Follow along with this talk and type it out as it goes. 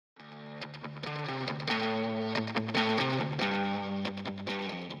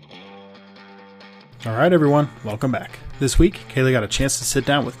All right, everyone, welcome back. This week, Kayla got a chance to sit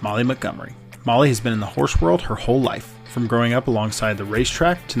down with Molli Montgomery. Molli has been in the horse world her whole life, from growing up alongside the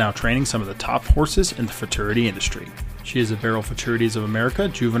racetrack to now training some of the top horses in the futurity industry. She is a Barrel Futurities of America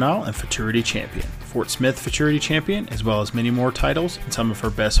Juvenile and Futurity Champion, Fort Smith Futurity Champion, as well as many more titles, and some of her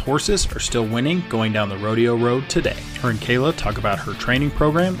best horses are still winning going down the rodeo road today. Her and Kayla talk about her training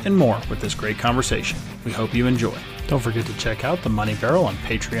program and more with this great conversation. We hope you enjoy. Don't forget to check out the Money Barrel on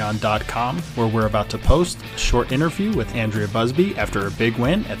patreon.com, where we're about to post a short interview with Andrea Busby after a big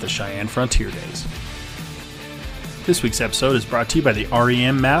win at the Cheyenne Frontier Days. This week's episode is brought to you by the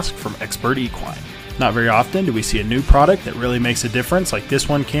REM mask from Xpert Equine. Not very often do we see a new product that really makes a difference like this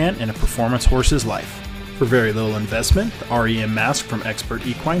one can in a performance horse's life. For very little investment, the REM mask from Xpert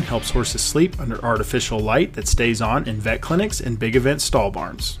Equine helps horses sleep under artificial light that stays on in vet clinics and big event stall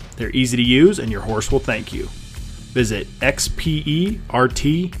barns. They're easy to use and your horse will thank you. Visit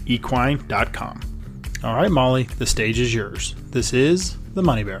xpertequine.com. All right, Molli, the stage is yours. This is the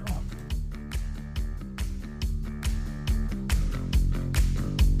Money Barrel.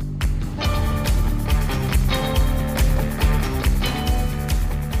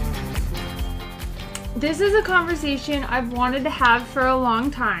 This is a conversation I've wanted to have for a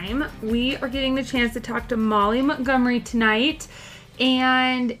long time. We are getting the chance to talk to Molli Montgomery tonight.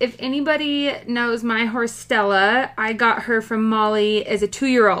 And if anybody knows my horse Stella, I got her from Molli as a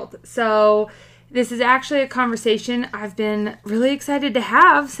 2-year-old. So this is actually a conversation I've been really excited to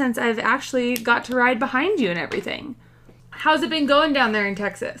have since I've actually got to ride behind you and everything. How's it been going down there in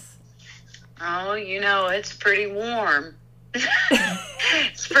Texas? Oh, it's pretty warm.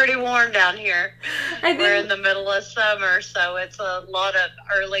 It's pretty warm down here. We're in the middle of summer, so it's a lot of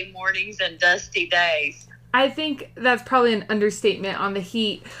early mornings and dusty days. I think that's probably an understatement on the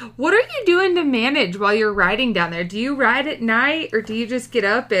heat. What are you doing to manage while you're riding down there? Do you ride at night or do you just get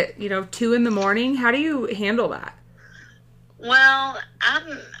up at, 2 in the morning? How do you handle that? Well,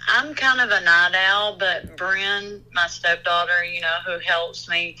 I'm kind of a night owl, but Bryn, my stepdaughter, who helps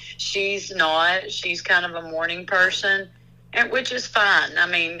me, she's not. She's kind of a morning person, which is fine.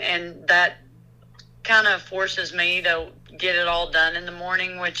 And that kind of forces me to get it all done in the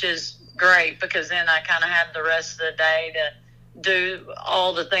morning, which is great because then I kind of have the rest of the day to do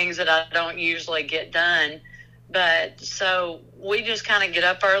all the things that I don't usually get done. But so we just kind of get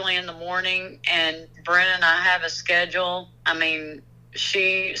up early in the morning, and Bryn and I have a schedule.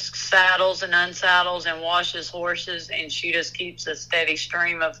 She saddles and unsaddles and washes horses, and she just keeps a steady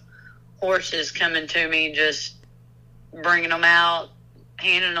stream of horses coming to me, just bringing them out,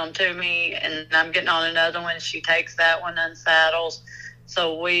 handing them to me, and I'm getting on another one. She takes that one, unsaddles.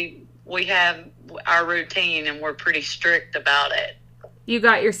 So we have our routine, and we're pretty strict about it. You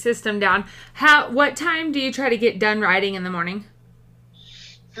got your system down. What time do you try to get done riding in the morning?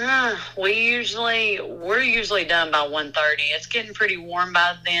 We're usually done by 1:30. It's getting pretty warm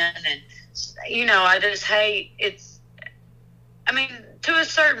by then, and I just hate to a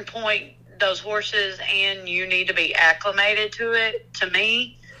certain point, those horses and you need to be acclimated to it, to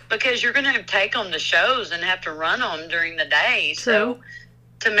me, because you're going to take them to shows and have to run them during the day. True. So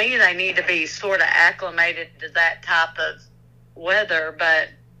to me, they need to be sort of acclimated to that type of weather. But,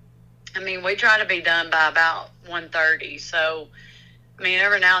 we try to be done by about 1:30. So,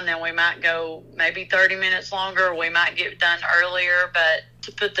 every now and then we might go maybe 30 minutes longer, or we might get done earlier. But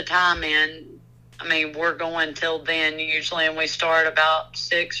to put the time in, we're going till then usually, and we start about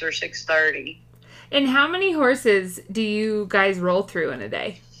 6 or 6:30. And how many horses do you guys roll through in a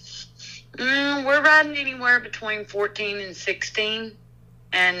day? We're riding anywhere between 14 and 16.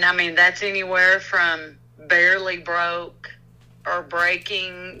 And, that's anywhere from barely broke or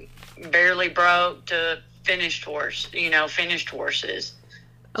breaking, barely broke to finished horses.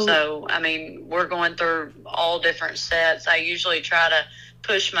 Oh. So, we're going through all different sets. I usually try to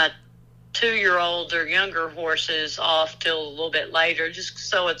push my 2-year-olds or younger horses off till a little bit later, just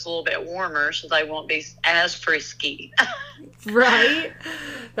so it's a little bit warmer, so they won't be as frisky. Right?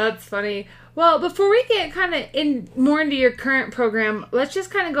 That's funny. Well, before we get kind of more into your current program, let's just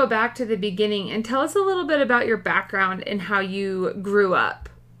kind of go back to the beginning and tell us a little bit about your background and how you grew up.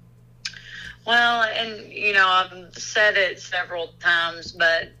 Well, and, I've said it several times,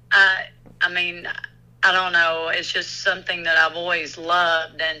 but I don't know. It's just something that I've always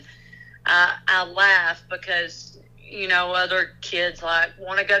loved. And I laugh because, other kids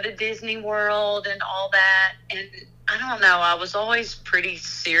want to go to Disney World and all that. And I don't know. I was always pretty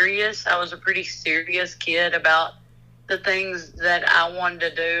serious. I was a pretty serious kid about the things that I wanted to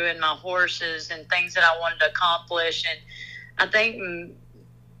do and my horses and things that I wanted to accomplish. And I think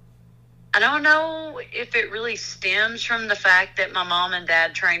I don't know if it really stems from the fact that my mom and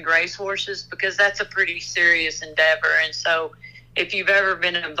dad trained racehorses, because that's a pretty serious endeavor. And so if you've ever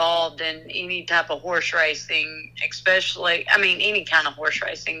been involved in any type of horse racing, especially, I mean, any kind of horse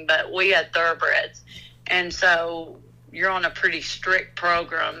racing, but we had thoroughbreds. And so you're on a pretty strict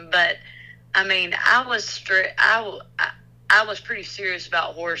program. But, I mean, I was pretty serious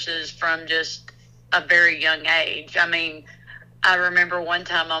about horses from just a very young age. I mean, I remember one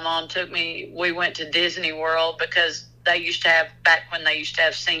time my mom we went to Disney World because back when they used to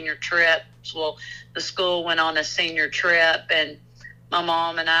have senior trips. Well, the school went on a senior trip, and my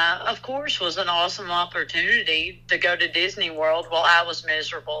mom and I, of course, was an awesome opportunity to go to Disney World. Well, I was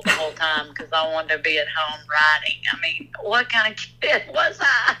miserable the whole time because I wanted to be at home riding. I mean, what kind of kid was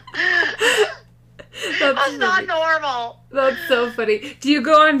I? I was not normal. That's so funny. Do you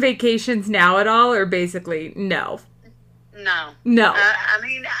go on vacations now at all, or basically no? No. I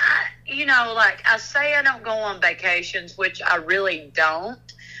mean, like I say I don't go on vacations, which I really don't.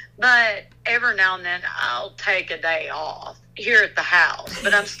 But every now and then I'll take a day off here at the house.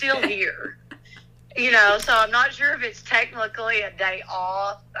 But I'm still here. So I'm not sure if it's technically a day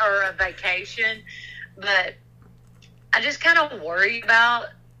off or a vacation. But I just kind of worry about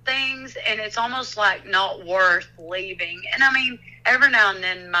things, and it's almost like not worth leaving. And I mean, every now and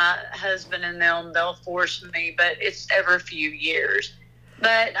then my husband and they'll force me, but it's every few years.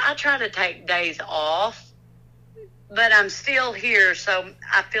 But I try to take days off, but I'm still here. So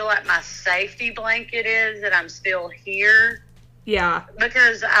I feel like my safety blanket is that I'm still here. Yeah.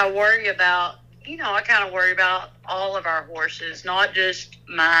 Because I worry about, I kind of worry about all of our horses, not just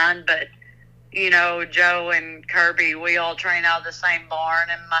mine, but Joe and Kirby, we all train out of the same barn,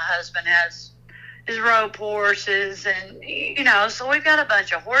 and my husband has his rope horses, and, so we've got a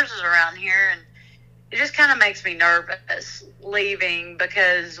bunch of horses around here, and it just kind of makes me nervous leaving,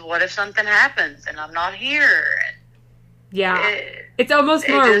 because what if something happens and I'm not here? Yeah. It's almost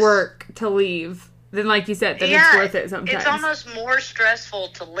more work to leave than, like you said, it's worth it sometimes. It's almost more stressful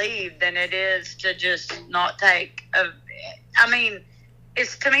to leave than it is to just not take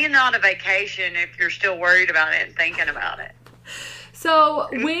it's, to me, not a vacation if you're still worried about it and thinking about it. So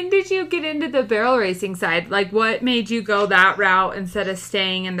when did you get into the barrel racing side? Like, what made you go that route instead of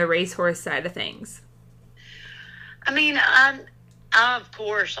staying in the racehorse side of things? I mean, I of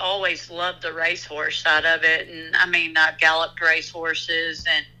course, always loved the racehorse side of it. And, I mean, I galloped racehorses.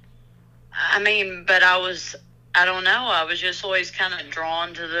 And, I mean, but I was just always kind of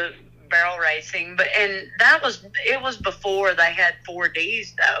drawn to the barrel racing, it was before they had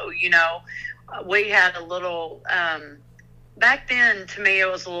 4Ds though. We had a little back then. To me,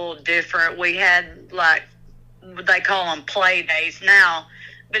 it was a little different. We had, like, they call them play days now,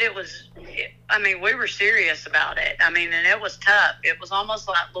 but we were serious about it. I mean, and it was tough. It was almost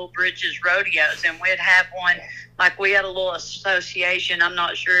like Little Britches rodeos, and we'd have one, like, we had a little association. I'm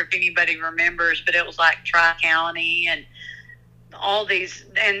not sure if anybody remembers, but it was like Tri-County and all these,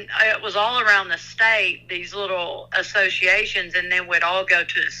 and it was all around the state, these little associations, and then we'd all go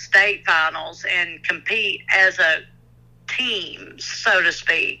to the state finals and compete as a team, so to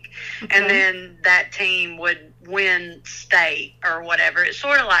speak. Okay. And then that team would win state or whatever. It's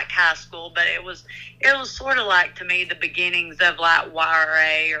sort of like high school, but it was sort of like, to me, the beginnings of like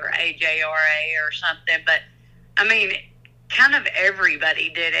YRA or AJRA or something. But I mean, kind of everybody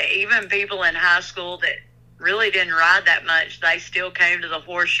did it, even people in high school that really didn't ride that much. They still came to the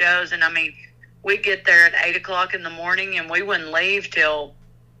horse shows. And I mean, we'd get there at 8 o'clock in the morning, and we wouldn't leave till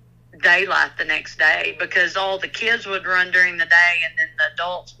daylight the next day, because all the kids would run during the day and then the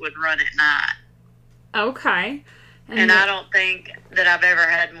adults would run at night. Okay. And I don't think that I've ever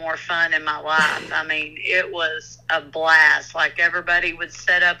had more fun in my life. I mean, it was a blast. Like, everybody would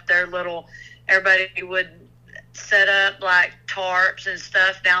set up like tarps and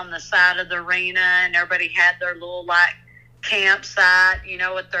stuff down the side of the arena, and everybody had their little, like, campsite,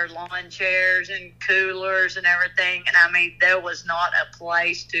 with their lawn chairs and coolers and everything. And I mean, there was not a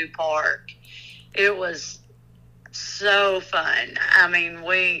place to park. It was so fun. I mean,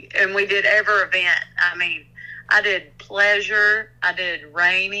 we did every event. I mean, I did pleasure, I did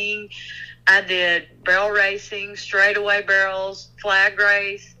reining, I did barrel racing, straightaway barrels, flag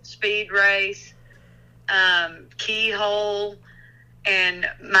race, speed race, keyhole, and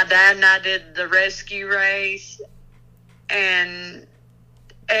my dad and I did the rescue race and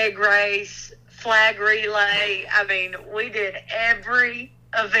egg race, flag relay. I mean, we did every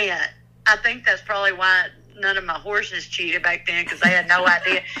event. I think that's probably why none of my horses cheated back then, because they had no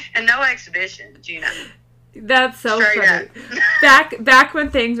idea, and no exhibitions, That's so Straight funny. Back when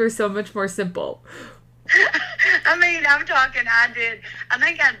things were so much more simple. I mean, I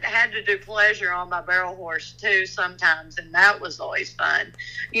think I had to do pleasure on my barrel horse too sometimes, and that was always fun.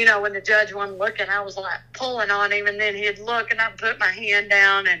 You know, when the judge wasn't looking, I was like pulling on him, and then he'd look, and I'd put my hand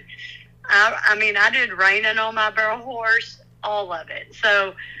down, and I mean, I did reining on my barrel horse, all of it.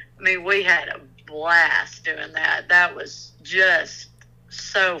 So, I mean, we had a blast doing that. That was just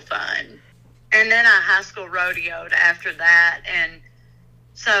so fun. And then I high school rodeoed after that, and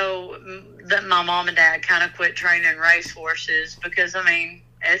so my mom and dad kind of quit training race horses because, I mean,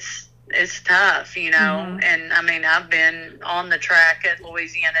 it's tough, you know. Mm-hmm. And, I mean, I've been on the track at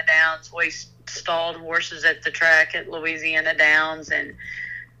Louisiana Downs. We stalled horses at the track at Louisiana Downs, and,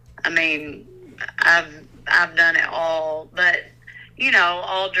 I mean, I've done it all. But, you know,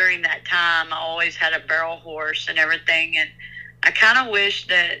 all during that time, I always had a barrel horse and everything, and I kind of wish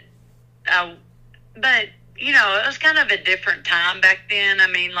that but, you know, it was kind of a different time back then. I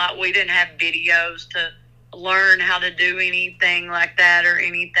mean, like, we didn't have videos to learn how to do anything like that or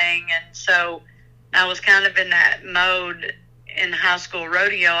anything. And so I was kind of in that mode in high school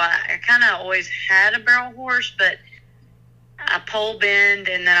rodeo. I kind of always had a barrel horse, but I pole bend,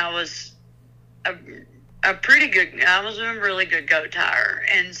 and then I was a really good goat tire.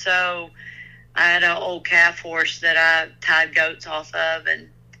 And so I had an old calf horse that I tied goats off of, and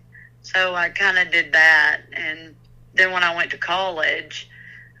so I kind of did that. And then when I went to college,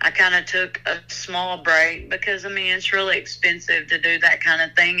 I kind of took a small break because, I mean, it's really expensive to do that kind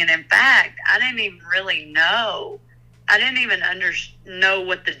of thing. And in fact, I didn't even really know. I didn't even know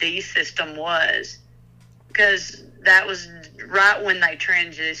what the D system was, because that was right when they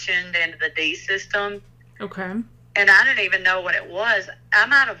transitioned into the D system. Okay. And I didn't even know what it was. I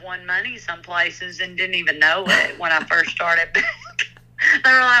might have won money some places and didn't even know it when I first started.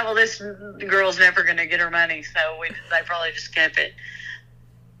 They were like, well, this girl's never going to get her money, so they probably just kept it.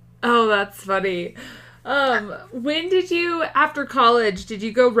 Oh, that's funny. When did you, after college, did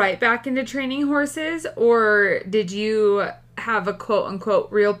you go right back into training horses, or did you have a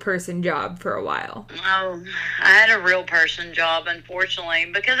quote-unquote real person job for a while? Oh, I had a real person job,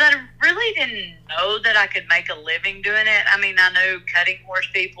 unfortunately, because I really didn't know that I could make a living doing it. I mean, I knew cutting horse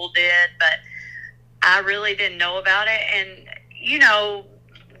people did, but I really didn't know about it. And, you know,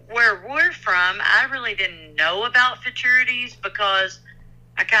 where we're from, I really didn't know about Futurities because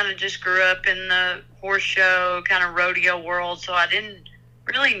I kind of just grew up in the horse show, kind of rodeo world, so I didn't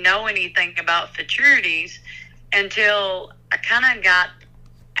really know anything about Futurities until I kind of got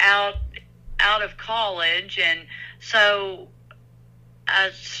out of college. And so I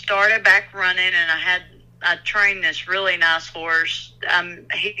started back running, and I trained this really nice horse.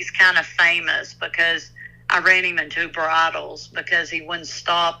 He's kind of famous because I ran him in 2 bridles because he wouldn't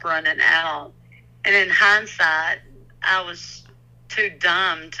stop running out. And in hindsight, I was too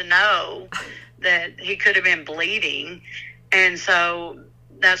dumb to know that he could have been bleeding. And so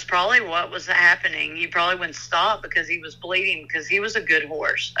that's probably what was happening. He probably wouldn't stop because he was bleeding, because he was a good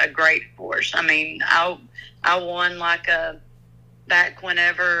horse, a great horse. I mean, I won back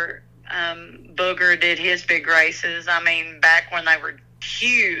whenever Booger did his big races. I mean, back when they were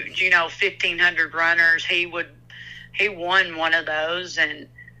huge, 1,500 runners, he won one of those. And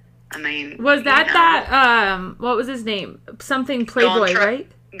I mean, was that what was his name? Something Playboy,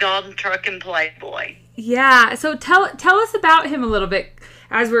 right? Golden Truckin' Playboy. Yeah. So tell us about him a little bit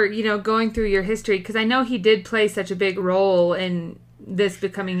as we're, going through your history, because I know he did play such a big role in this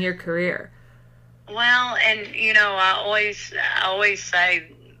becoming your career. Well, and I always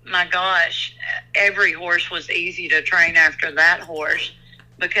say, my gosh, every horse was easy to train after that horse,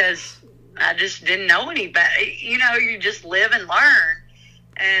 because I just didn't know any better. You just live and learn.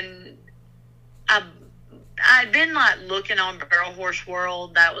 And I'd been looking on Barrel Horse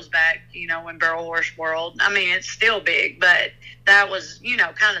World. That was back, when Barrel Horse World, I mean, it's still big, but that was,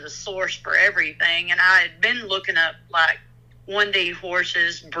 kind of the source for everything. And I had been looking up 1D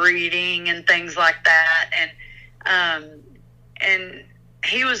horses breeding and things like that. And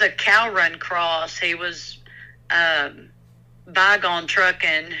he was a cow run cross. He was Bygone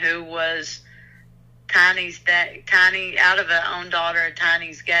Truckin', who was Tiny's dad. Tiny, out of her own daughter,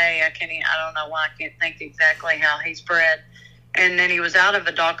 Tiny's gay. I don't know why I can't think exactly how he's bred. And then he was out of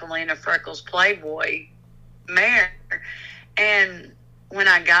a Docalina Freckles Playboy mare. And when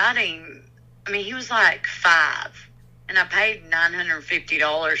I got him, I mean, he was 5, and I paid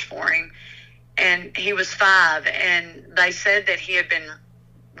 $950 for him. And he was 5, and they said that he had been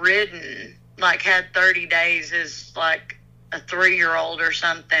ridden, had 30 days as a 3-year-old or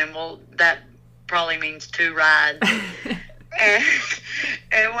something. Well, that probably means 2 rides. and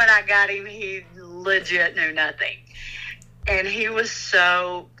when I got him, he legit knew nothing. And he was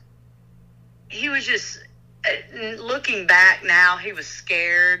so he was just, looking back now, he was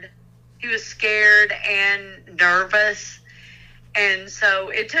scared. He was scared and nervous. And so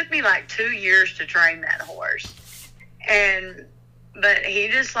it took me like 2 years to train that horse. But he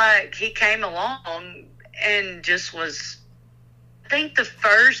just he came along and just was, I think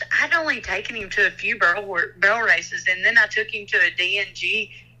I'd only taken him to a few barrel races, and then I took him to a DNG,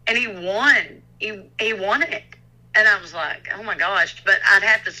 and he won. He won it. And I was like, oh my gosh, but I'd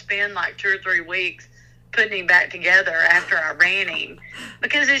have to spend like 2 or 3 weeks putting him back together after I ran him,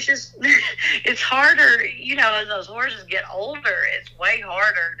 because it's just, it's harder, as those horses get older, it's way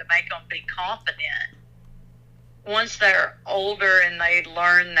harder to make them be confident. Once they're older and they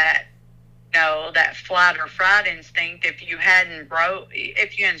learn that, that flight or fright instinct, if you hadn't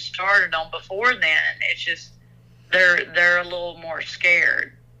started on before then, it's just, they're a little more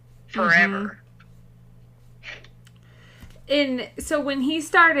scared forever. Mm-hmm. And so when he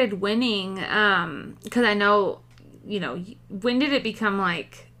started winning, because I know, when did it become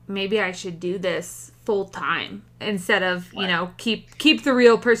like, maybe I should do this full time instead of, keep the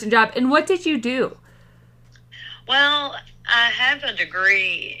real person job? And what did you do? Well, I have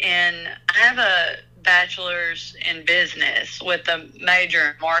a bachelor's in business with a major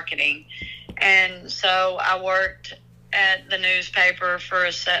in marketing. And so I worked at the newspaper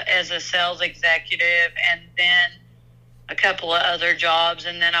as a sales executive, and then a couple of other jobs,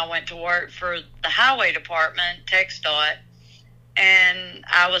 and then I went to work for the highway department, TxDOT, and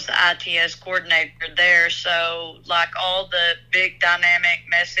I was the ITS coordinator there. So like all the big dynamic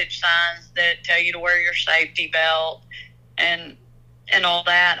message signs that tell you to wear your safety belt and all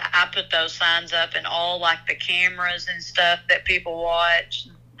that, I put those signs up, and all like the cameras and stuff that people watch,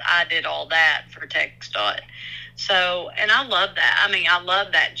 I did all that for TxDOT. So, and I love that. I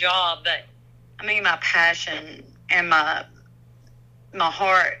love that job, but my passion and my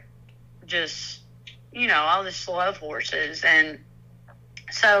heart just, I just love horses. And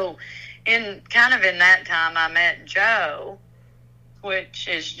so in that time, I met Joe, which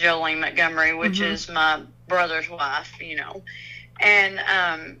is Jolene Montgomery, which mm-hmm. is my brother's wife,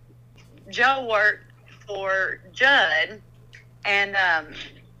 And Joe worked for Judd, and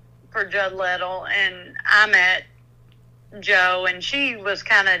for Judd Lettle, and I met Joe, and she was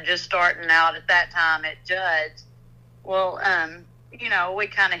kind of just starting out at that time at Judd's. Well, we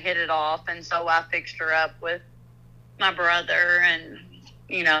kind of hit it off, and so I fixed her up with my brother, and,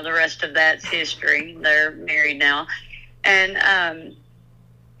 the rest of that's history. They're married now. And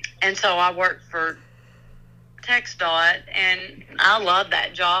so I worked for TxDOT, and I love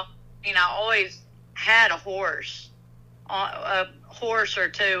that job. I always had a horse or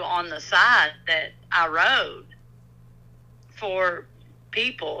two on the side that I rode for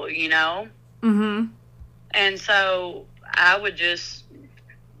people, Mm-hmm. And so I would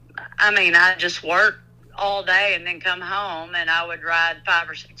I just work all day and then come home, and I would ride 5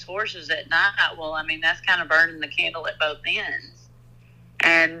 or 6 horses at night. Well, that's kind of burning the candle at both ends.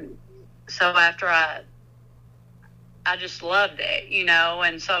 And so after I just loved it,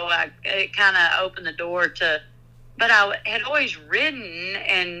 and so it kind of opened the door to, but I had always ridden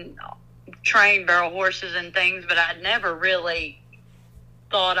and trained barrel horses and things, but I'd never really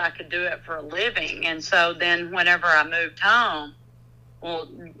thought I could do it for a living. And so then whenever I moved home, well,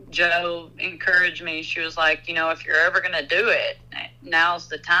 Joe encouraged me. She was like, if you're ever going to do it, now's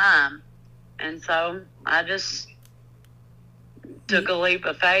the time. And so I just took a leap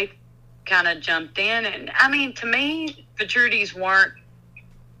of faith, kind of jumped in. And to me, Futurities weren't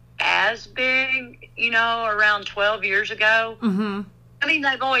as big, around 12 years ago. Mm-hmm.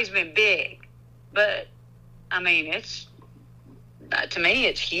 They've always been big, but to me,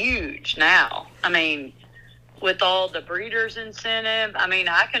 it's huge now. With all the breeders' incentive,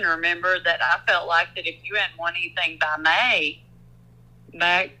 I can remember that I felt like that if you hadn't won anything by May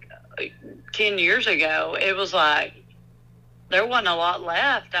back 10 years ago, it was like there wasn't a lot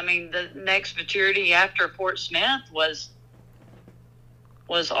left. The next Futurity after Fort Smith was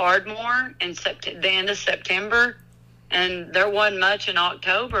Ardmore in the end of September, and there wasn't much in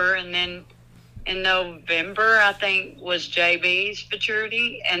October, and then in November, I think, was JB's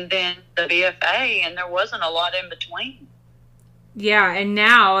Futurity, and then the BFA, and there wasn't a lot in between. Yeah, and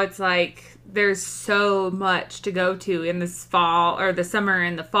now it's like there's so much to go to in this fall, or the summer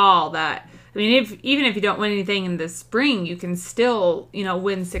and the fall, that, even if you don't win anything in the spring, you can still,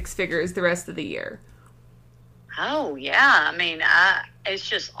 win 6 figures the rest of the year. Oh, yeah. It's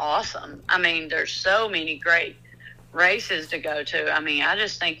just awesome. There's so many great races to go to. I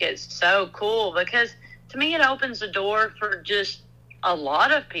just think it's so cool, because to me it opens the door for just a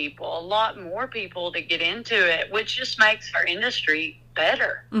lot more people to get into it, which just makes our industry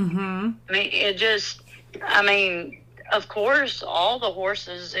better. Mm-hmm. I mean, of course, all the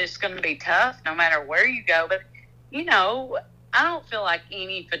horses, it's going to be tough no matter where you go. But, you know, I don't feel like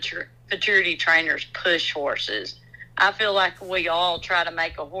any futurity trainers push horses. I feel like we all try to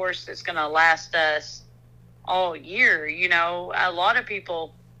make a horse that's going to last us all year. You know, a lot of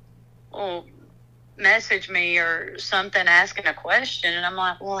people will message me or something asking a question, and I'm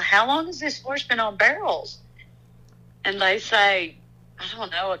like, well, how long has this horse been on barrels? And they say, I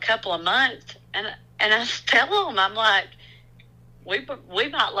don't know, a couple of months. And I tell them, I'm like, we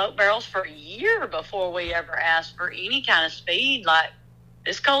might load barrels for a year before we ever ask for any kind of speed. Like,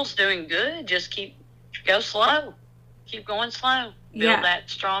 this coal's doing good. Just go slow. Keep going slow. Build that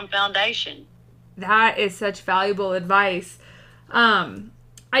strong foundation. That is such valuable advice. We'll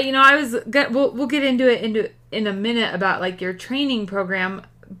get into it in a minute about like your training program,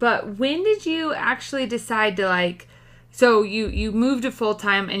 but when did you actually decide to like, so you moved to full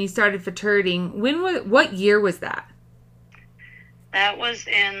time and you started futuritying. What year was that? That was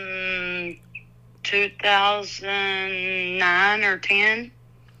in 2009 or 10.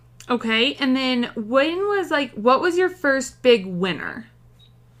 Okay, and then what was your first big winner?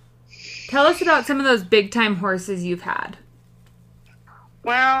 Tell us about some of those big time horses you've had.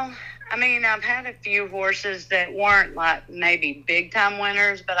 Well, I mean, I've had a few horses that weren't like maybe big time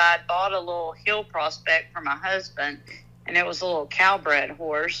winners, but I bought a little hill prospect for my husband, and it was a little cowbred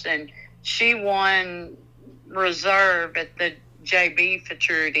horse, and she won reserve at the JB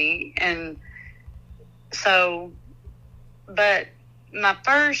Futurity. And so, but my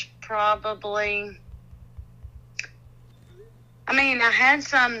first probably, I mean, I had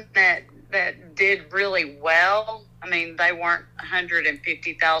some that did really well. I mean, they weren't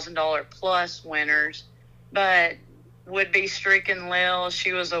 $150,000 plus winners, but Would Be Streaking Lil,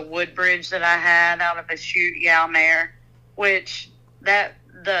 she was a Woodbridge that I had out of a shoot yow mare, which that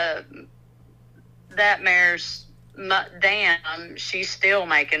mare's damn, she's still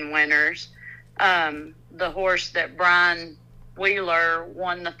making winners. The horse that Brian Wheeler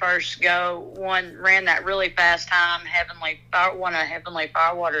won the first go, ran that really fast time, one of Heavenly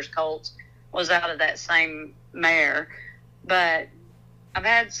Firewater's colts was out of that same mare. But I've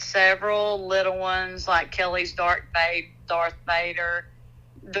had several little ones like Kelly's Darth Vader,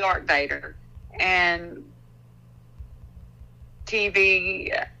 and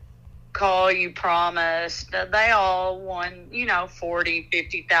TV Call You Promised. They all won, 40,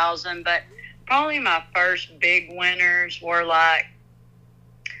 50,000. But probably my first big winners were like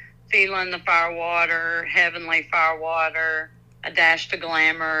Feeling the Firewater, Heavenly Firewater, A Dash to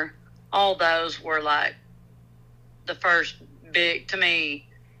Glamour. All those were like the first big, to me,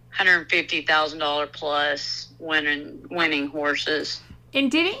 $150,000 plus winning horses.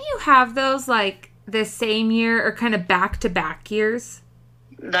 And didn't you have those like the same year or kind of back-to-back years?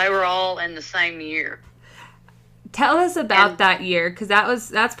 They were all in the same year. Tell us about that year, because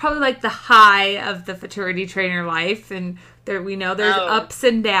that's probably like the high of the futurity trainer life, and we know there's ups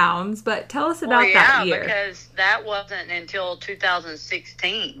and downs, but tell us about that year. Because that wasn't until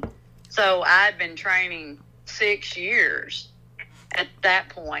 2016. So I'd been training 6 years at that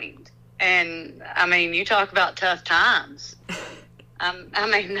point. And, I mean, you talk about tough times.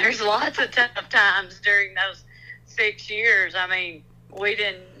 There's lots of tough times during those 6 years. I mean,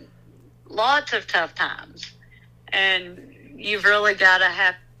 lots of tough times. And you've really got to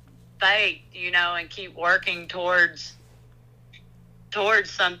have faith, and keep working towards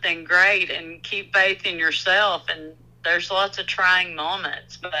something great and keep faith in yourself. And there's lots of trying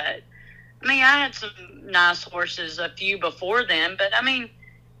moments, but I had some nice horses, a few before then, but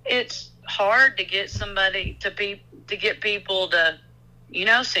it's hard to get somebody to get people to,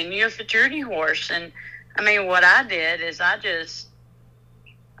 send you a futurity horse. And what I did is I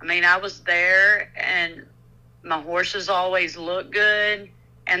was there, and my horses always looked good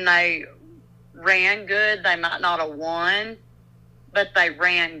and they ran good. They might not have won, but they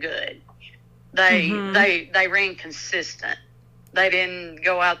ran good. They ran consistent. They didn't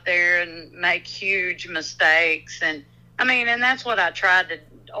go out there and make huge mistakes. And and that's what I tried to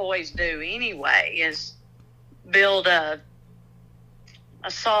always do anyway, is build a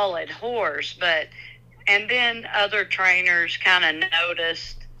solid horse. And then other trainers kind of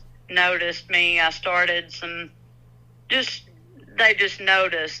noticed me. I started they just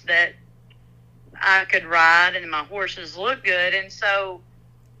noticed that I could ride and my horses look good. And so,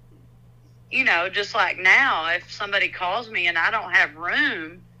 just like now, if somebody calls me and I don't have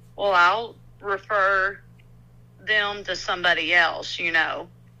room, well, I'll refer them to somebody else,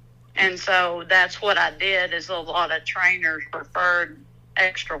 And so that's what I did, is a lot of trainers referred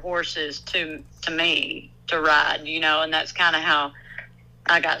extra horses to me to ride, and that's kind of how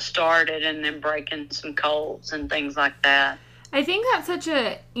I got started, and then breaking some colts and things like that. I think that's such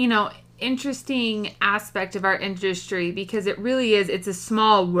a, interesting aspect of our industry, because it really is, it's a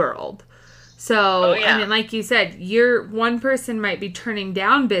small world. So, I mean, like you said, one person might be turning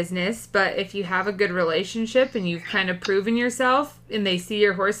down business, but if you have a good relationship and you've kind of proven yourself and they see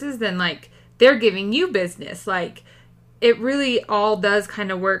your horses, then, like, they're giving you business. Like, it really all does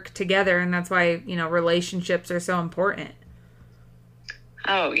kind of work together, and that's why, relationships are so important.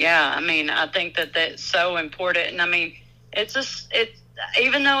 Oh, yeah. I mean, I think that that's so important. And, I mean, it's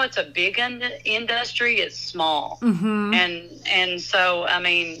even though it's a big industry, it's small. Mm-hmm. And so, I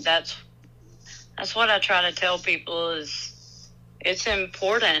mean, that's what I try to tell people is it's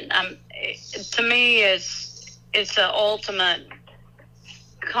important. To me, it's an ultimate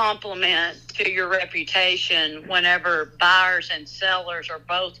compliment to your reputation whenever buyers and sellers are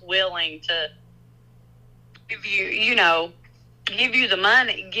both willing to give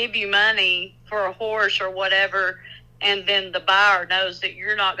you money for a horse or whatever, and then the buyer knows that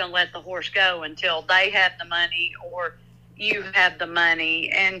you're not going to let the horse go until they have the money or you have the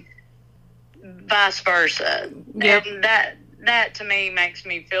money, and vice versa. Yep. And that to me makes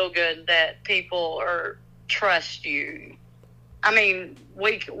me feel good that people trust you. I mean,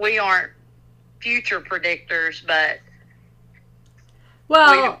 we aren't future predictors, but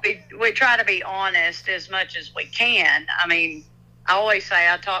we try to be honest as much as we can. I mean, I always say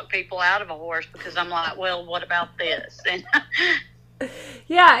I talk people out of a horse because I'm like, well, what about this? And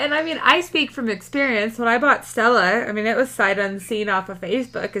yeah, and I mean, I speak from experience. When I bought Stella, I mean, it was sight unseen off of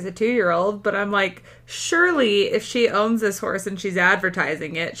Facebook as a 2-year-old, but I'm like, surely if she owns this horse and she's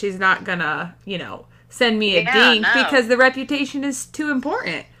advertising it, she's not gonna, send me a dink because the reputation is too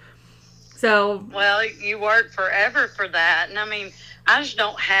important. So, well, you work forever for that, and I mean, I just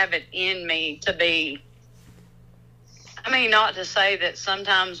don't have it in me to be. I mean, not to say that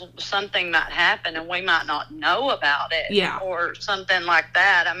sometimes something might happen and we might not know about it, or something like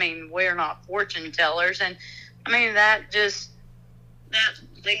that. I mean, we're not fortune tellers, and I mean that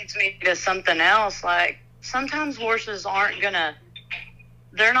leads me to something else. Like, sometimes horses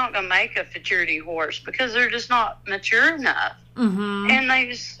they're not gonna make a futurity horse because they're just not mature enough, and they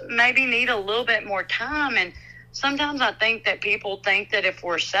just maybe need a little bit more time. And sometimes I think that people think that if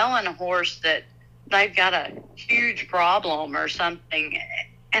we're selling a horse that they've got a huge problem or something.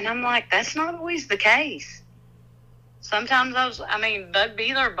 And I'm like, that's not always the case. Sometimes Bug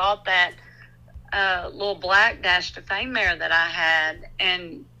Beeler bought that little black Dash to Fame mare that I had.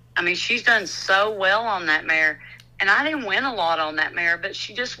 And, I mean, she's done so well on that mare. And I didn't win a lot on that mare, but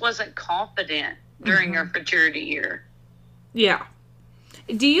she just wasn't confident during her futurity year. Yeah.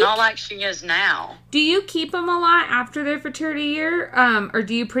 Not like she is now. Do you keep them a lot after their futurity year, or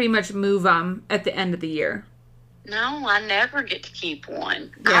do you pretty much move them at the end of the year? No, I never get to keep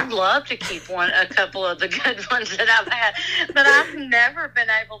one. Yeah. I'd love to keep a couple of the good ones that I've had, but I've never been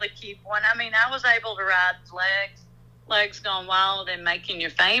able to keep one. I mean, I was able to ride Legs Gone Wild and Making You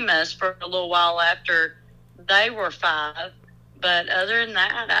Famous for a little while after they were 5, but other than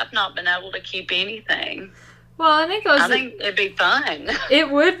that, I've not been able to keep anything. Well, and I think it'd be fun.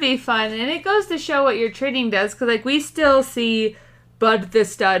 It would be fun, and it goes to show what your training does, because, like, we still see Bud the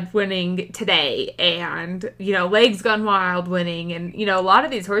Stud winning today, and, Legs Gone Wild winning, and, a lot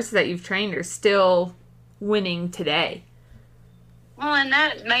of these horses that you've trained are still winning today. Well, and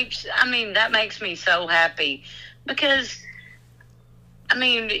that makes me so happy, because, I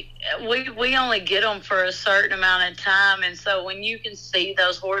mean, we only get them for a certain amount of time, and so when you can see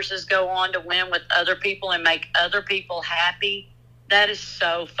those horses go on to win with other people and make other people happy, that is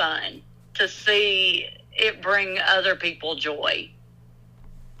so fun to see it bring other people joy.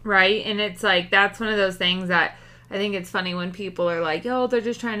 Right, and it's like, that's one of those things that I think it's funny when people are like, oh, they're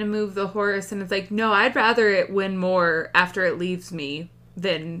just trying to move the horse, and it's like, no, I'd rather it win more after it leaves me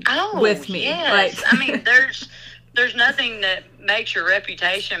than with me. Yes. Like, I mean, there's nothing that makes your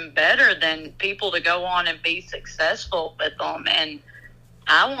reputation better than people to go on and be successful with them. And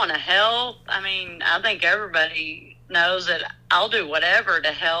I want to help. I mean, I think everybody knows that I'll do whatever to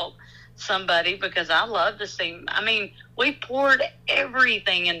help somebody because I love to see. I mean, we poured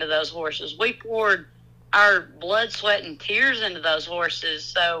everything into those horses. We poured our blood, sweat, and tears into those horses.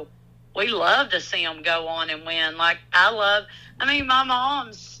 So we love to see them go on and win. Like, my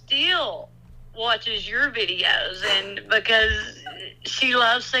mom still watches your videos, and because she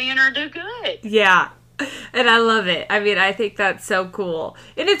loves seeing her do good. Yeah, and I love it. I mean, I think that's so cool,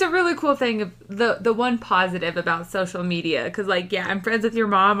 and it's a really cool thing. The one positive about social media, because I'm friends with your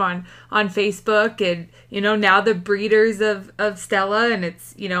mom on Facebook, and now the breeders of Stella, and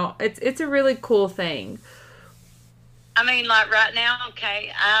it's it's a really cool thing. I mean, like right now,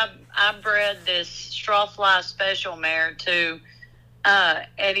 okay, I bred this Strawfly special mare to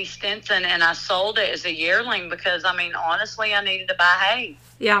Eddie Stinson, and I sold it as a yearling because, I mean, honestly, I needed to buy hay.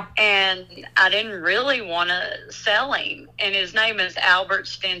 Yeah. And I didn't really want to sell him. And his name is Albert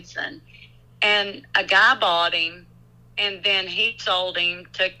Stinson. And a guy bought him, and then he sold him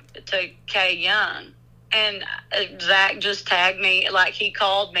to Kay Young. And Zach just tagged me, like he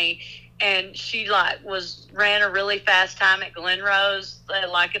called me, and she ran a really fast time at Glenrose,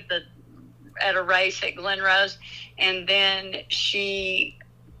 like at a race at Glenrose, and then she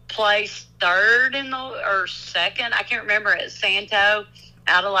placed third or second, I can't remember, at Santo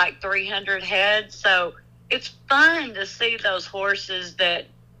out of like 300 heads. So it's fun to see those horses that,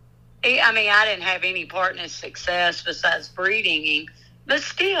 I mean, I didn't have any part in his success besides breeding him, but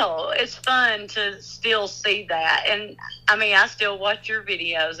still, it's fun to still see that. And I mean, I still watch your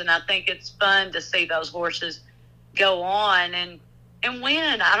videos, and I think it's fun to see those horses go on and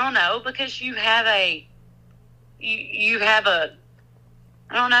win. I don't know, because you have a, I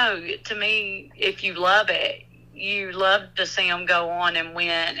don't know, to me, if you love it, you love to see them go on and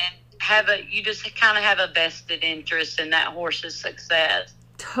win, and you just kind of have a vested interest in that horse's success.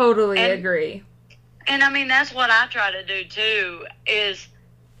 Totally agree. And I mean, that's what I try to do too, is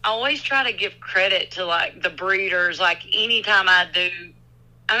I always try to give credit to like the breeders. Like anytime I do,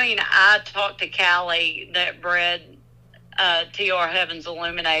 I mean, I talk to Callie that bred TR Heavens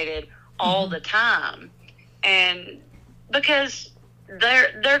Illuminated all the time. And because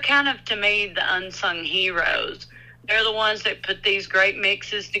they're kind of, to me, the unsung heroes. They're the ones that put these great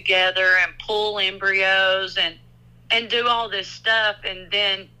mixes together and pull embryos and do all this stuff, and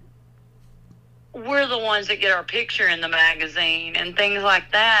then we're the ones that get our picture in the magazine and things like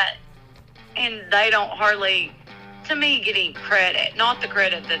that, and they don't hardly, to me, get any credit, not the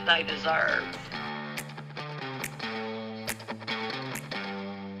credit that they deserve.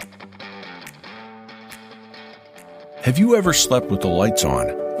 Have you ever slept with the lights on?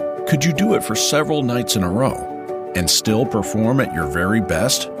 Could you do it for several nights in a row and still perform at your very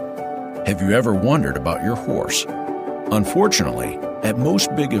best? Have you ever wondered about your horse? Unfortunately, at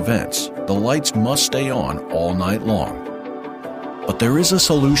most big events, the lights must stay on all night long. But there is a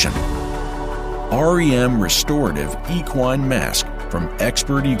solution. REM Restorative Equine Mask from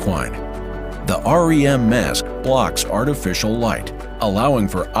Xpert Equine. The REM mask blocks artificial light, allowing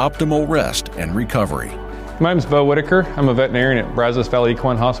for optimal rest and recovery. My name is Bo Whitaker. I'm a veterinarian at Brazos Valley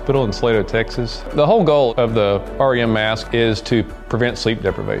Equine Hospital in Salado, Texas. The whole goal of the REM mask is to prevent sleep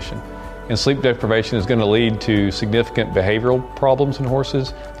deprivation. And sleep deprivation is going to lead to significant behavioral problems in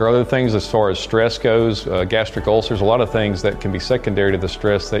horses. There are other things as far as stress goes, gastric ulcers, a lot of things that can be secondary to the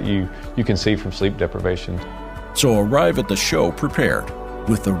stress that you can see from sleep deprivation. So arrive at the show prepared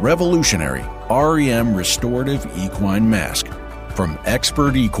with the revolutionary REM Restorative Equine Mask from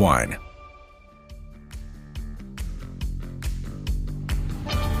Xpert Equine.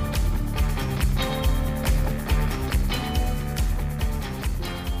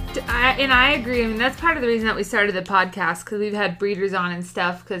 And I agree. I mean, that's part of the reason that we started the podcast, because we've had breeders on and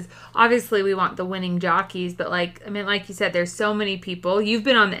stuff, because obviously we want the winning jockeys, but like you said, there's so many people. You've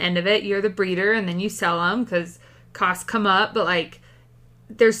been on the end of it. You're the breeder, and then you sell them because costs come up, but like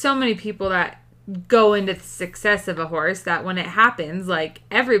there's so many people that go into the success of a horse that when it happens, like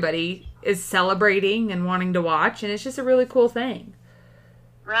everybody is celebrating and wanting to watch, and it's just a really cool thing.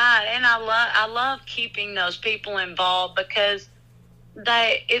 Right, and I love keeping those people involved, because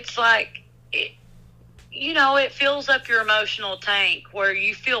it's like, it fills up your emotional tank where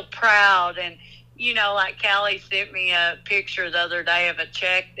you feel proud. And, like Callie sent me a picture the other day of a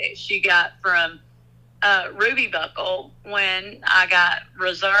check that she got from Ruby Buckle when I got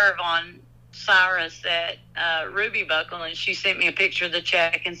reserve on Cyrus at Ruby Buckle, and she sent me a picture of the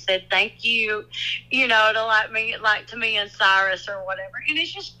check and said, thank you, to me and Cyrus or whatever. And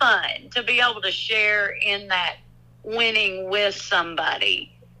it's just fun to be able to share in that winning with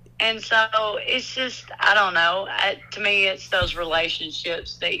somebody. And so it's just, I don't know, to me it's those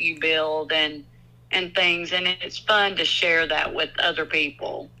relationships that you build and things, and it's fun to share that with other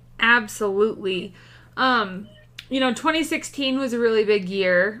people. Absolutely. 2016 was a really big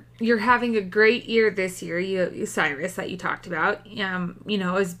year. You're having a great year this year. You Cyrus, that you talked about,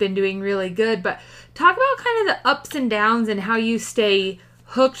 has been doing really good. But talk about kind of the ups and downs and how you stay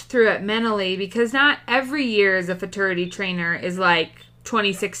hooked through it mentally, because not every year as a futurity trainer is like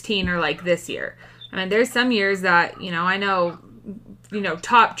 2016 or like this year. I mean, there's some years that, I know,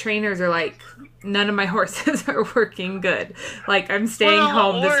 top trainers are like, none of my horses are working good. Like, I'm staying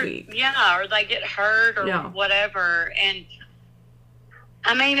home this week. Yeah, or they get hurt or whatever. And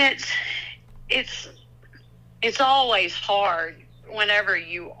I mean, it's it's always hard whenever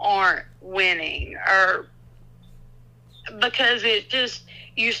you aren't winning, or because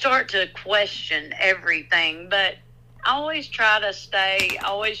you start to question everything. But I always try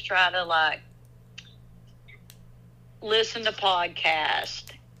to like listen to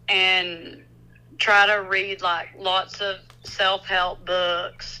podcasts and try to read like lots of self-help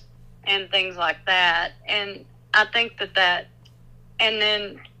books and things like that. And I think that and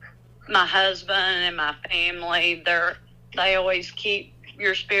then my husband and my family, they always keep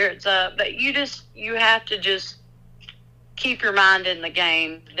your spirits up. But you have to just keep your mind in the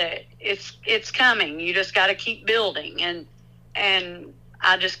game that it's coming. You just got to keep building, and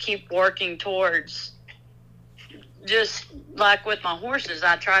I just keep working towards, just like with my horses,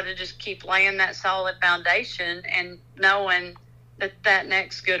 I try to just keep laying that solid foundation and knowing that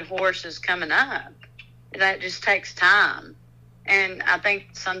next good horse is coming up. That just takes time. And I think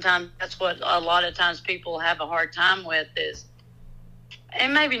sometimes that's what a lot of times people have a hard time with is,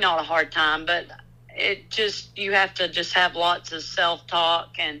 and maybe not a hard time, but you have to just have lots of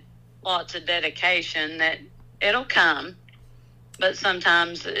self-talk and lots of dedication that it'll come, but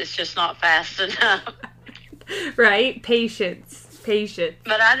sometimes it's just not fast enough. Right? Patience.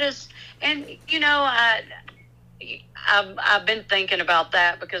 But I've been thinking about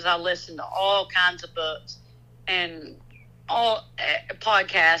that because I listen to all kinds of books and all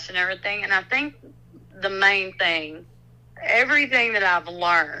podcasts and everything. And I think the main thing, everything that I've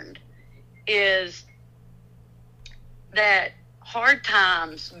learned is that hard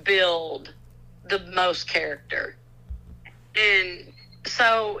times build the most character. And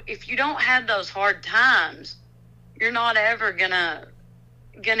so if you don't have those hard times, you're not ever gonna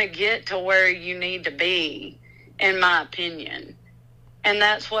get to where you need to be, in my opinion. And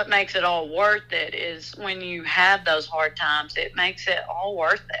that's what makes it all worth it, is when you have those hard times, it makes it all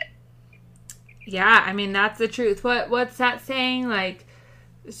worth it. Yeah, I mean, that's the truth. What's that saying? Like,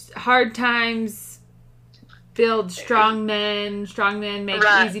 hard times build strong men make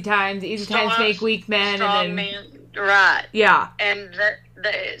right. easy times make weak men. Strong men, right. Yeah. And that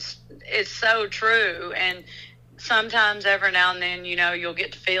it's so true. And sometimes every now and then, you'll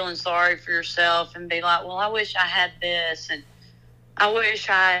get to feeling sorry for yourself and be like, well, I wish I had this, and I wish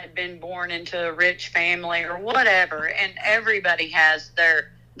I had been born into a rich family or whatever. And everybody has their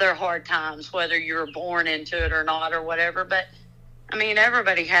hard times, whether you were born into it or not or whatever. But, I mean,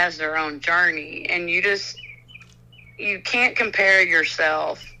 everybody has their own journey, and you can't compare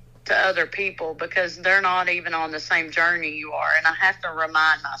yourself to other people because they're not even on the same journey you are. And I have to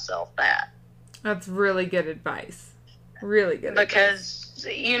remind myself that. That's really good advice. Really good advice. Because,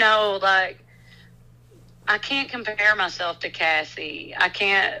 like, I can't compare myself to Cassie. I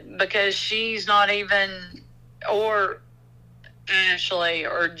can't, because she's not even, or Ashley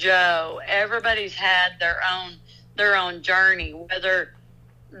or Joe. Everybody's had their own journey, whether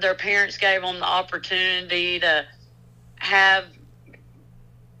their parents gave them the opportunity to have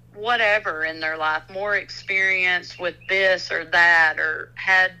whatever in their life, more experience with this or that, or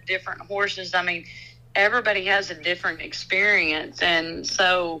had different horses. I mean, everybody has a different experience, and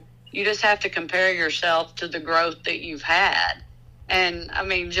so you just have to compare yourself to the growth that you've had. And, I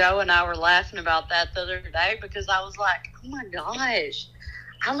mean, Joe and I were laughing about that the other day because I was like, oh, my gosh,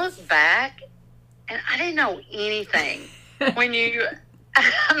 I look back, and I didn't know anything. I'm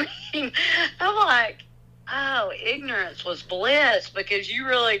like, oh, ignorance was bliss, because you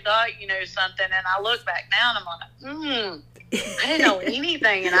really thought you knew something. And I look back now, and I'm like, I didn't know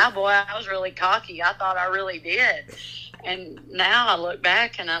anything. And I was really cocky. I thought I really did. And now I look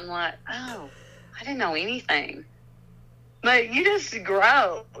back, and I'm like, oh, I didn't know anything. But you just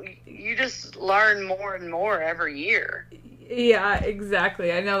grow. You just learn more and more every year. Yeah,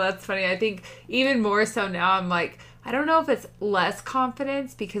 exactly. I know, that's funny. I think even more so now, I'm like, I don't know if it's less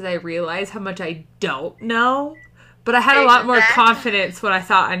confidence because I realize how much I don't know. But I had a lot more confidence when I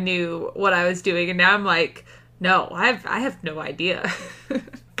thought I knew what I was doing. And now I'm like, no, I have no idea.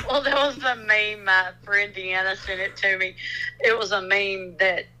 Well, there was a meme, my friend Deanna sent it to me. It was a meme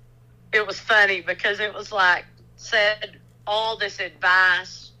that, it was funny because it was like, said all this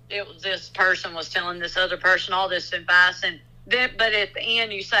advice. It was, this person was telling this other person all this advice, and then, but at the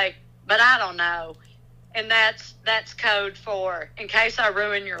end you say, but I don't know. And that's code for, in case I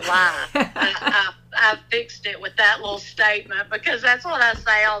ruin your life. I fixed it with that little statement, because that's what I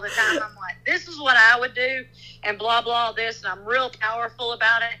say all the time. I'm like, this is what I would do, and blah, blah, this, and I'm real powerful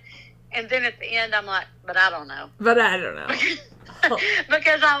about it. And then at the end, I'm like, but I don't know. But I don't know.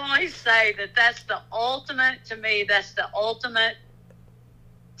 Because I always say that's the ultimate, to me, that's the ultimate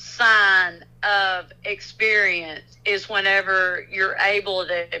sign of experience, is whenever you're able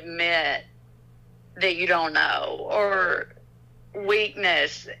to admit that you don't know, or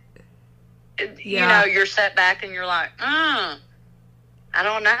weakness. You know, you're set back and you're like, I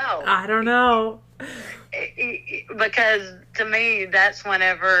don't know. Because to me, that's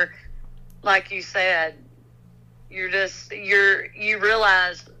whenever, like you said, you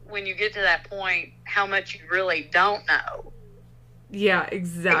realize when you get to that point how much you really don't know. Yeah,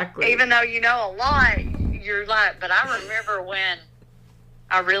 exactly. Even though you know a lot, you're like, but I remember when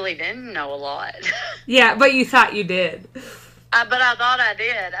I really didn't know a lot. Yeah, but you thought you did. But I thought I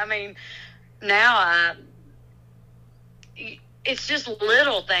did. I mean, now it's just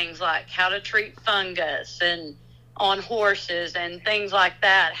little things like how to treat fungus and on horses and things like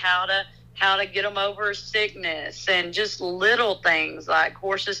that, how to get them over sickness, and just little things like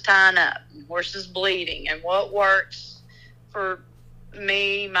horses tying up, horses bleeding, and what works for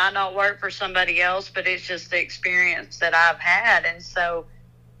me might not work for somebody else, but it's just the experience that I've had. And so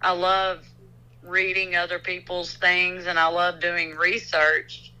I love reading other people's things, and I love doing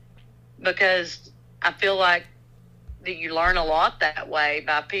research, because I feel like that you learn a lot that way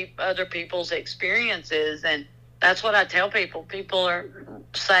by other people's experiences. And that's what I tell people. People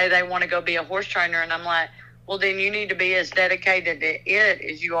say they want to go be a horse trainer, and I'm like, well, then you need to be as dedicated to it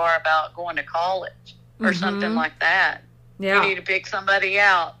as you are about going to college or something like that. Yeah. You need to pick somebody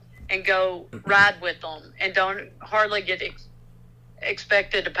out and go ride with them, and don't hardly get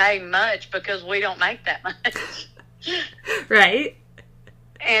expected to pay much, because we don't make that much. Right.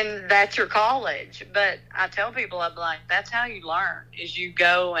 And that's your college. But I tell people, I'm like, that's how you learn, is you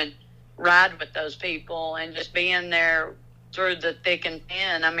go and ride with those people and just be in there through the thick and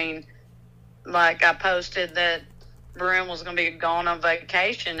thin. I mean, like I posted that Bryn was going to be gone on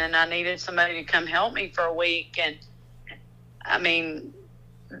vacation, and I needed somebody to come help me for a week. And I mean,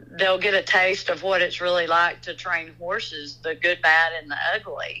 they'll get a taste of what it's really like to train horses, the good, bad, and the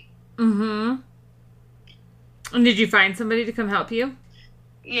ugly. Mm-hmm. And did you find somebody to come help you?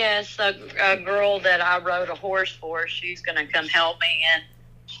 Yes, a girl that I rode a horse for, she's going to come help me and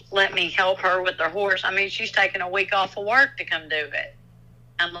let me help her with her horse. I mean, she's taking a week off of work to come do it.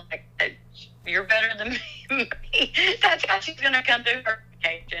 I'm like, you're better than me. That's how she's going to come do her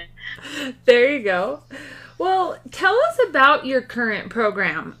vacation. There you go. Well, tell us about your current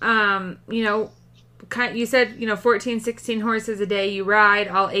program. You said, 14, 16 horses a day you ride,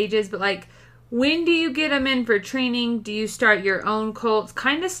 all ages, but like, when do you get them in for training? Do you start your own colts?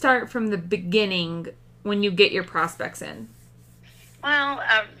 Kind of start from the beginning when you get your prospects in. Well,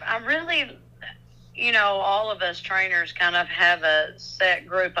 I really, all of us trainers kind of have a set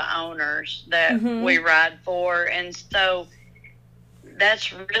group of owners that we ride for. And so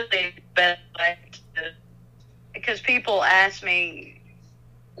that's really the best way to, because people ask me,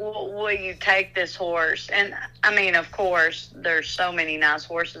 will you take this horse? And I mean, of course, there's so many nice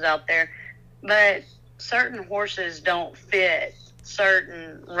horses out there, but certain horses don't fit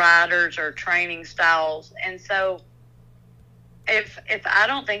certain riders or training styles. And so if I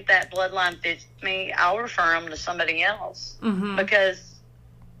don't think that bloodline fits me, I'll refer them to somebody else, because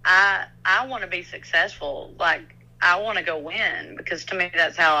I want to be successful. Like, I want to go win, because to me,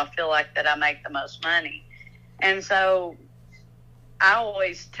 that's how I feel like that I make the most money. And so I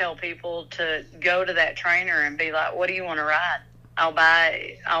always tell people to go to that trainer and be like, what do you want to ride? I'll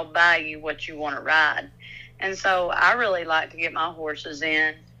buy you what you want to ride. And so I really like to get my horses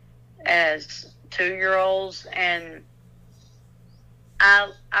in as 2-year-olds, and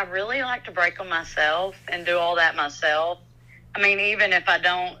I really like to break them myself and do all that myself. I mean, even if I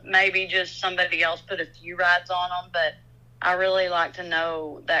don't, maybe just somebody else put a few rides on them, but I really like to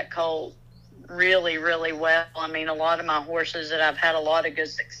know that colt really, really well. I mean, a lot of my horses that I've had a lot of good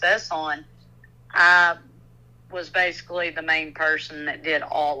success on, I was basically the main person that did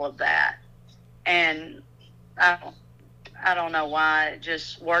all of that. And I don't know why it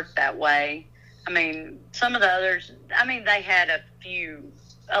just worked that way. I mean, some of the others, they had a few,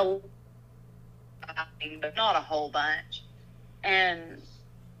 but not a whole bunch. And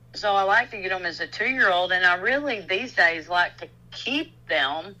so I like to get them as a 2-year-old, and I really these days like to keep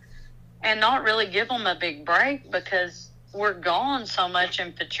them and not really give them a big break, because we're gone so much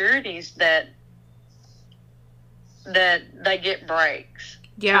in Futurities that they get breaks.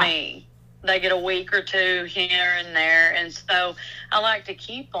 To me. They get a week or two here and there, and so I like to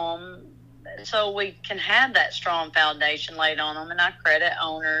keep them so we can have that strong foundation laid on them, and I credit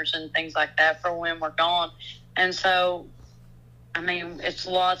owners and things like that for when we're gone. And so, it's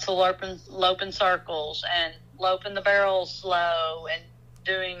lots of loping circles and loping the barrels slow and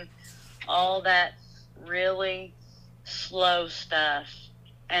doing all that really slow stuff.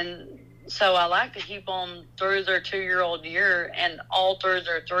 And so I like to keep them through their 2-year-old year and all through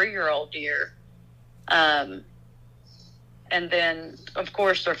their 3-year-old year. And then, of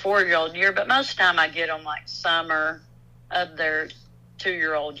course, their 4-year-old year, but most of the time I get them like summer of their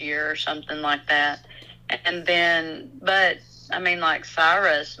 2-year-old year or something like that. And then, but I mean, like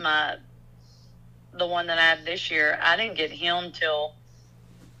Cyrus, the one that I had this year, I didn't get him till,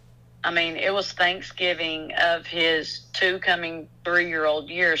 I mean, it was Thanksgiving of his 2 coming 3-year-old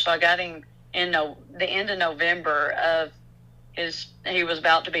year. So I got him in the end of November of he was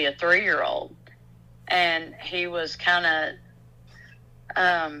about to be a 3-year-old. And he was kind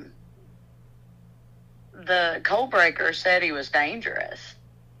of, the cold breaker said he was dangerous.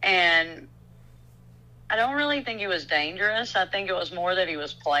 And I don't really think he was dangerous. I think it was more that he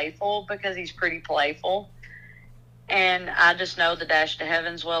was playful, because he's pretty playful. And I just know the Dash to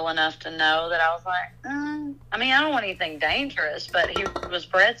Heavens well enough to know that I was like, I mean, I don't want anything dangerous, but he was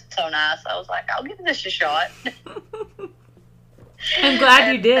bred so nice. I was like, I'll give this a shot. I'm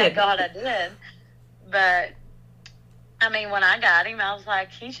glad you did. Thank God I did. But, I mean, when I got him, I was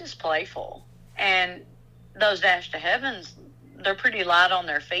like, he's just playful. And those Dash to Heavens, they're pretty light on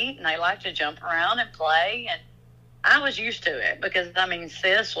their feet, and they like to jump around and play. And I was used to it because, I mean,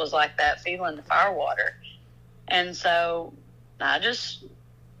 Sis was like that, feeling the firewater. And so I just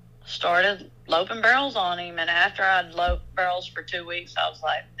started loping barrels on him. And after I'd loped barrels for 2 weeks, I was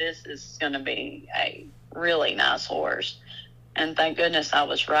like, this is going to be a really nice horse. And thank goodness I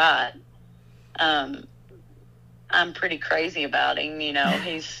was right. I'm pretty crazy about him. You know,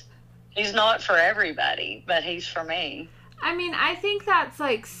 he's not for everybody, but he's for me. I mean, I think that's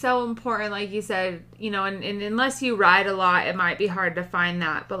like so important, like you said, you know, and unless you ride a lot, it might be hard to find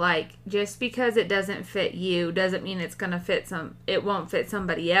that. But like, just because it doesn't fit you doesn't mean it's going to it won't fit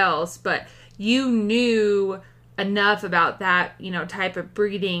somebody else. But you knew enough about that, you know, type of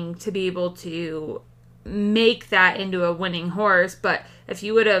breeding to be able to make that into a winning horse. But if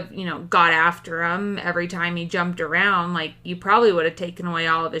you would have, you know, got after him every time he jumped around, like, you probably would have taken away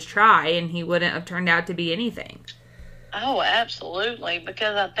all of his try, and he wouldn't have turned out to be anything. Oh, absolutely.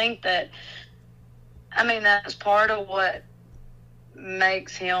 Because I think that, I mean, that's part of what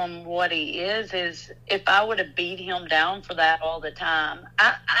makes him what he is if I would have beat him down for that all the time,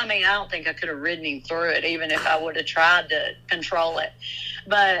 I mean, I don't think I could have ridden him through it, even if I would have tried to control it.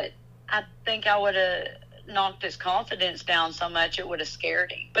 But I think I would have knocked his confidence down so much it would have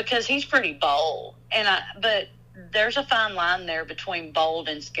scared him, because he's pretty bold. But there's a fine line there between bold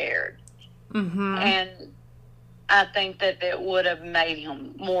and scared. Mm-hmm. And I think that it would have made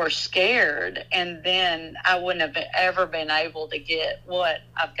him more scared, and then I wouldn't have ever been able to get what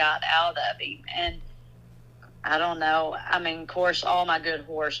I've got out of him. And I don't know. I mean, of course, all my good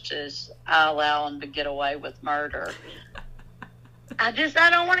horses, I allow them to get away with murder. I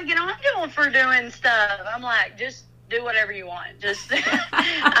don't want to get on to them for doing stuff. I'm like, just do whatever you want.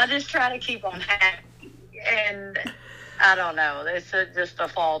 I just try to keep them happy. And I don't know. It's just a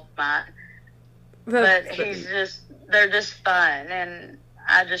fault of mine. But they're just fun, and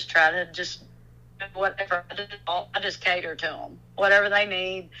I just try to do whatever. I just cater to them, whatever they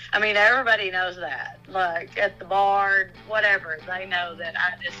need. I mean, everybody knows that. Like at the bar, whatever, they know that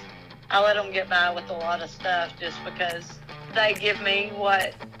I let them get by with a lot of stuff just because they give me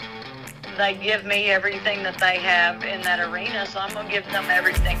everything that they have in that arena. So I'm gonna give them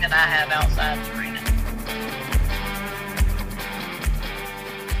everything that I have outside the arena.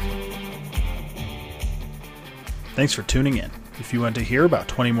 Thanks for tuning in. If you want to hear about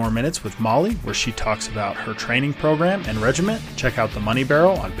 20 more minutes with Molly, where she talks about her training program and regiment, check out the Money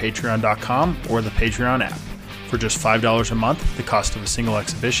Barrel on patreon.com or the Patreon app. For just $5 a month, the cost of a single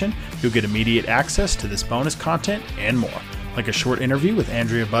exhibition, you'll get immediate access to this bonus content and more, like a short interview with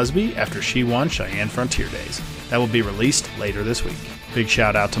Andrea Busby after she won Cheyenne Frontier Days. That will be released later this week. Big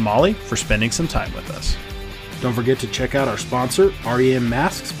shout out to Molly for spending some time with us. Don't forget to check out our sponsor, REM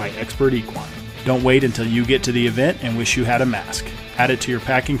Masks by Xpert Equine. Don't wait until you get to the event and wish you had a mask. Add it to your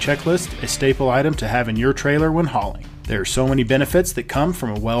packing checklist, a staple item to have in your trailer when hauling. There are so many benefits that come from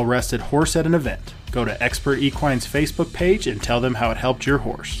a well-rested horse at an event. Go to Xpert Equine's Facebook page and tell them how it helped your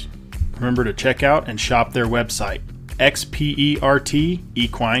horse. Remember to check out and shop their website,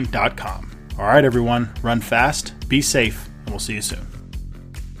 xpertequine.com. All right, everyone, run fast, be safe, and we'll see you soon.